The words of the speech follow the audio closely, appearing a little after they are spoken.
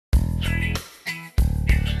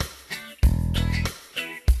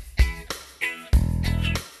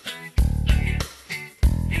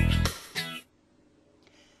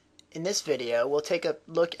this video, we'll take a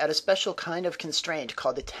look at a special kind of constraint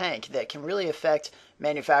called the tank that can really affect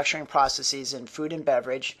manufacturing processes in food and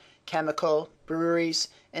beverage, chemical, breweries,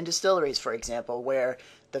 and distilleries, for example, where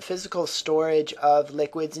the physical storage of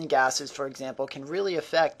liquids and gases, for example, can really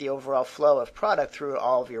affect the overall flow of product through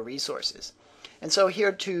all of your resources. And so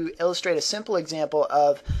here to illustrate a simple example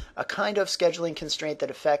of a kind of scheduling constraint that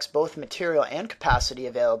affects both material and capacity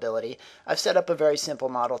availability, I've set up a very simple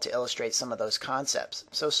model to illustrate some of those concepts.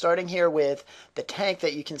 So starting here with the tank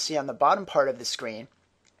that you can see on the bottom part of the screen,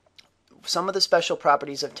 some of the special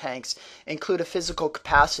properties of tanks include a physical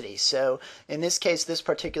capacity. So in this case, this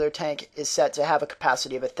particular tank is set to have a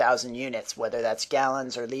capacity of 1,000 units, whether that's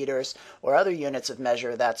gallons or liters or other units of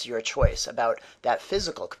measure, that's your choice about that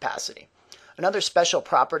physical capacity. Another special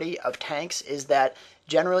property of tanks is that,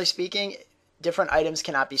 generally speaking, different items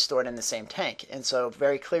cannot be stored in the same tank. And so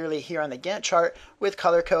very clearly here on the Gantt chart with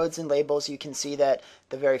color codes and labels, you can see that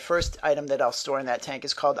the very first item that I'll store in that tank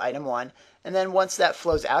is called item 1. And then once that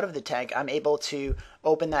flows out of the tank, I'm able to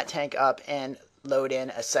open that tank up and load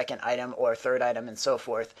in a second item or a third item and so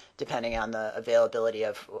forth, depending on the availability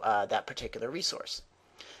of that particular resource.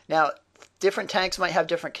 Now, different tanks might have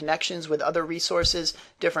different connections with other resources,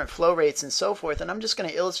 different flow rates, and so forth. And I'm just going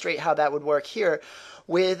to illustrate how that would work here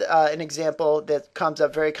with an example that comes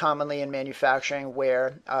up very commonly in manufacturing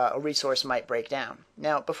where a resource might break down.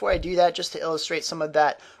 Now, before I do that, just to illustrate some of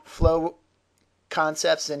that flow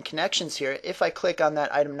concepts and connections here, if I click on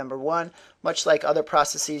that item number 1, much like other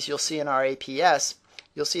processes you'll see in our APS,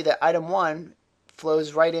 you'll see that item 1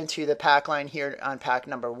 flows right into the pack line here on pack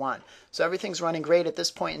number 1. So everything's running great at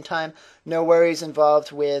this point in time. No worries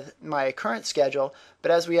involved with my current schedule,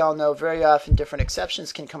 but as we all know, very often different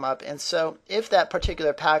exceptions can come up. And so if that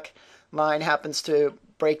particular pack line happens to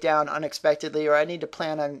break down unexpectedly, or I need to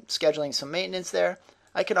plan on scheduling some maintenance there,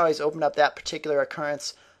 I can always open up that particular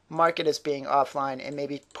occurrence, mark it as being offline, and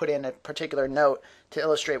maybe put in a particular note to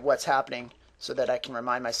illustrate what's happening so that I can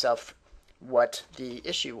remind myself what the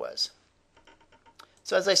issue was.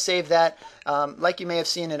 So as I save that, like you may have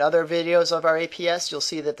seen in other videos of our APS, you'll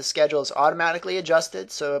see that the schedule is automatically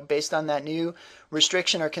adjusted. So based on that new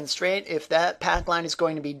restriction or constraint, if that pack line is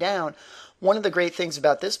going to be down, one of the great things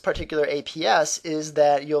about this particular APS is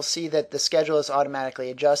that you'll see that the schedule is automatically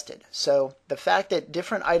adjusted. So the fact that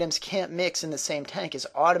different items can't mix in the same tank is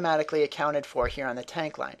automatically accounted for here on the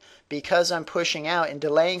tank line. Because I'm pushing out and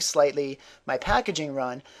delaying slightly my packaging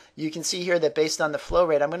run, you can see here that based on the flow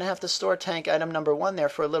rate, I'm going to have to store tank item number 1 there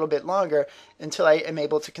for a little bit longer until I am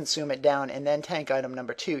able to consume it down, and then tank item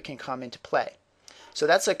number 2 can come into play. So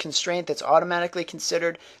that's a constraint that's automatically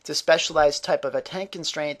considered. It's a specialized type of a tank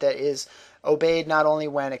constraint that is obeyed not only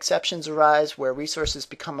when exceptions arise where resources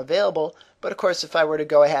become available, but of course if I were to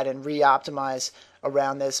go ahead and re-optimize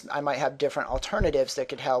around this, I might have different alternatives that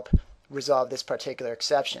could help resolve this particular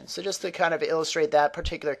exception. So just to kind of illustrate that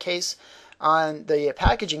particular case, on the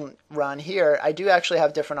packaging run here, I do actually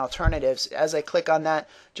have different alternatives. As I click on that,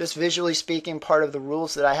 just visually speaking, part of the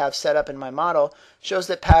rules that I have set up in my model shows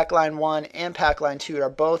that pack line 1 and pack line 2 are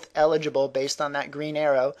both eligible based on that green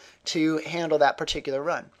arrow to handle that particular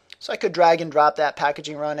run. So I could drag and drop that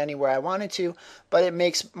packaging run anywhere I wanted to, but it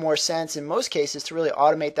makes more sense in most cases to really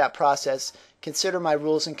automate that process, consider my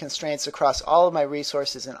rules and constraints across all of my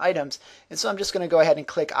resources and items, and so I'm just going to go ahead and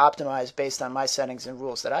click Optimize based on my settings and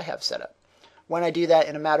rules that I have set up. When I do that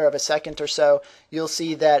in a matter of a second or so, you'll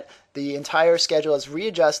see that the entire schedule is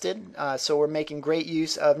readjusted, so we're making great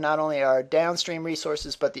use of not only our downstream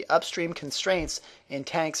resources, but the upstream constraints in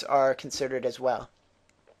tanks are considered as well.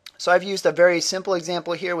 So I've used a very simple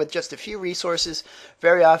example here with just a few resources.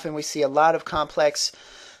 Very often we see a lot of complex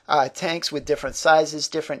tanks with different sizes,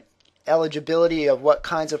 different eligibility of what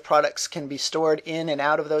kinds of products can be stored in and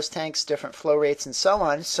out of those tanks, different flow rates, and so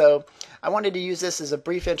on. So I wanted to use this as a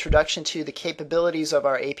brief introduction to the capabilities of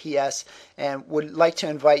our APS and would like to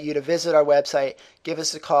invite you to visit our website, give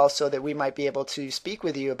us a call so that we might be able to speak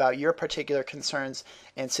with you about your particular concerns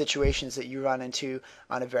and situations that you run into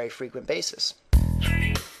on a very frequent basis.